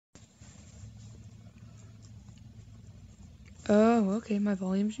Oh, okay, my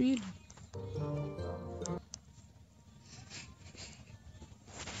volume's muted.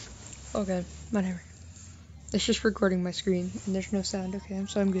 Okay, whatever. It's just recording my screen, and there's no sound, okay,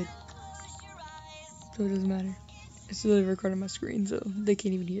 so I'm good. So it doesn't matter. It's literally recording my screen, so they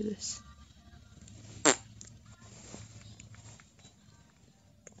can't even hear this.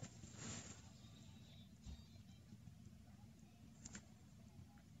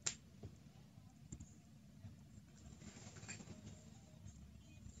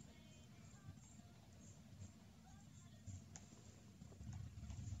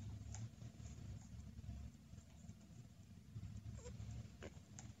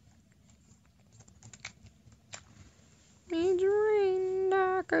 It's rain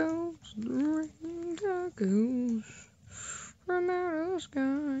tacos from out of the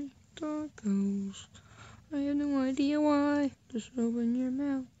sky, tacos. I have no idea why. Just open your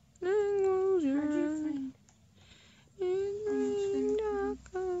mouth and close your eyes. It's rain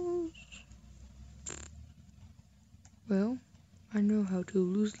tacos. Well, I know how to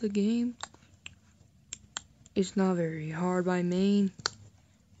lose the game. It's not very hard by main.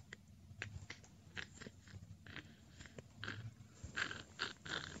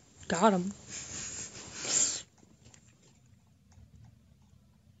 Got him.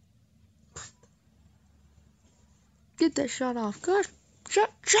 Get that shot off. Gosh. Shot.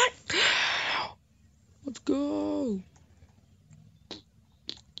 Let's go.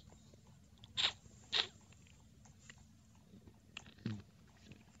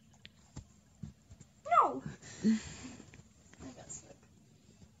 No. I got stuck.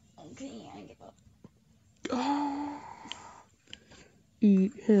 Okay, I give up. Oh.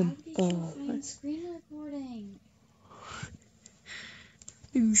 Eat him. Screen recording.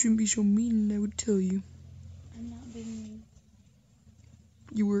 Maybe you shouldn't be so mean, and I would tell you. I'm not being mean.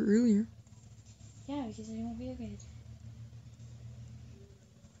 You were earlier. Yeah, because I don't feel good.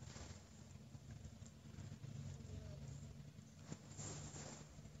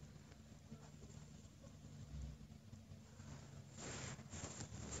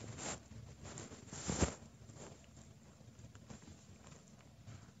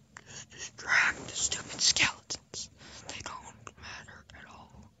 Just distract the stupid skeletons. They don't matter at all.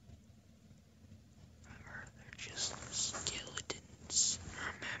 Remember, they're just skeletons.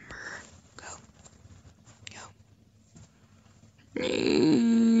 Remember. Go.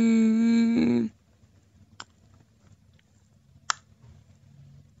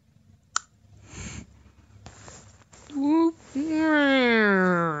 Whoop.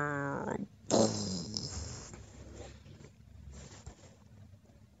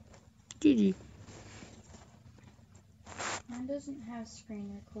 GG. Mine doesn't have screen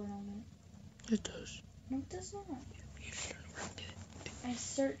record on It does. it. No, it does not. You should have worked it. I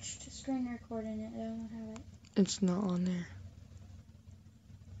searched screen record and it doesn't have it. It's not on there.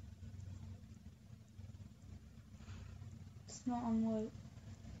 It's not on what?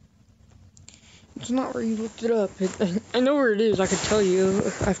 It's not where you looked it up. I know where it is. I could tell you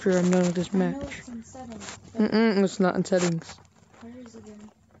after I'm done with this match. I know it's in settings. It's not in settings. Where is it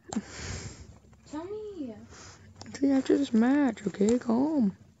then? Tell me. See, after this match, okay?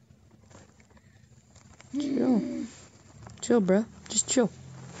 Calm. Chill. Chill, bruh. Just chill.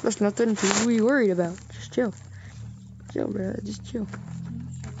 There's nothing to be worried about. Just chill. Chill, bruh. Just chill.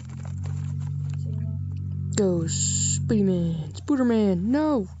 Go, Spooderman. Spooderman.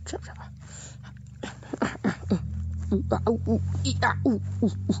 No. Chop, chop. Where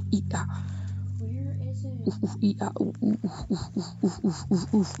is it?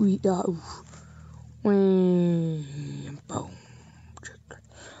 Boom.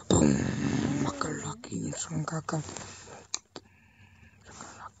 Boom. Makalaki. Sangaka.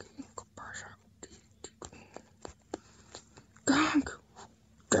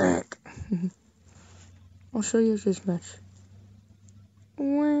 Gank. I'll show you this match.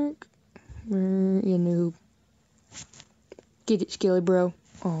 Wink. You noob. Get it, Skelly bro.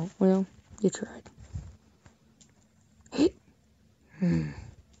 Oh, well, you tried. Hit.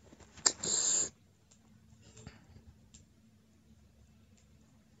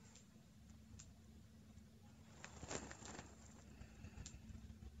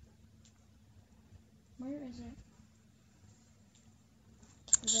 Where is it?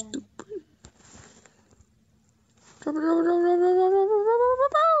 Stupid.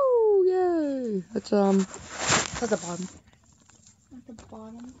 Yay! That's at the bottom. At the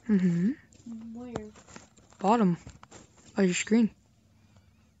bottom? Mm-hmm. Where? Bottom. By your screen.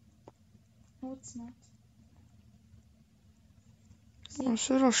 No, it's not. I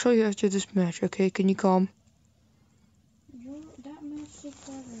said I'll show you after this match, okay? Can you calm? That match is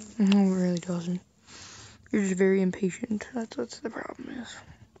better. No, it really doesn't. You're just very impatient. That's what the problem is.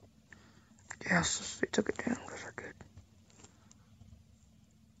 Yes, they took it down because they're good.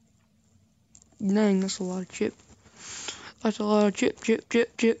 Dang, that's a lot of chip. That's a lot of chip.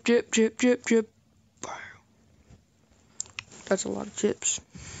 That's a lot of chips.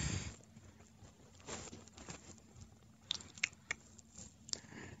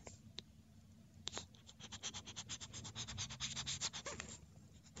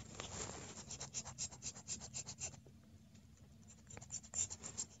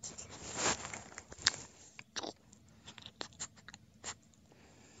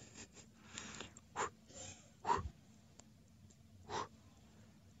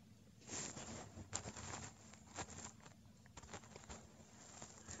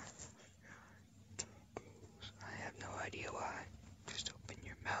 I have no idea why. Just open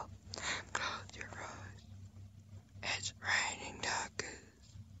your mouth. Close your eyes. It's raining tacos.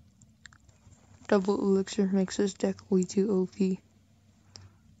 Double elixir makes this deck way too OP. GG.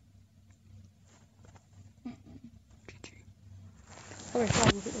 Okay,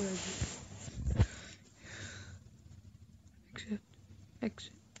 stop. Look at what I did.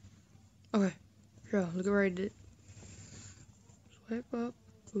 Exit. Okay. Yeah, look at where I did. Swipe up.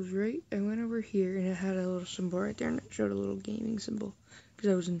 Goes right. I went over here and it had a little symbol right there and it showed a little gaming symbol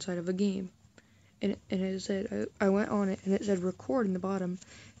because I was inside of a game. And it said, I went on it and it said record in the bottom.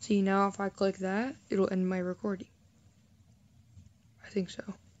 See, now if I click that, it'll end my recording. I think so.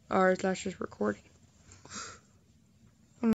 Or that's just recording.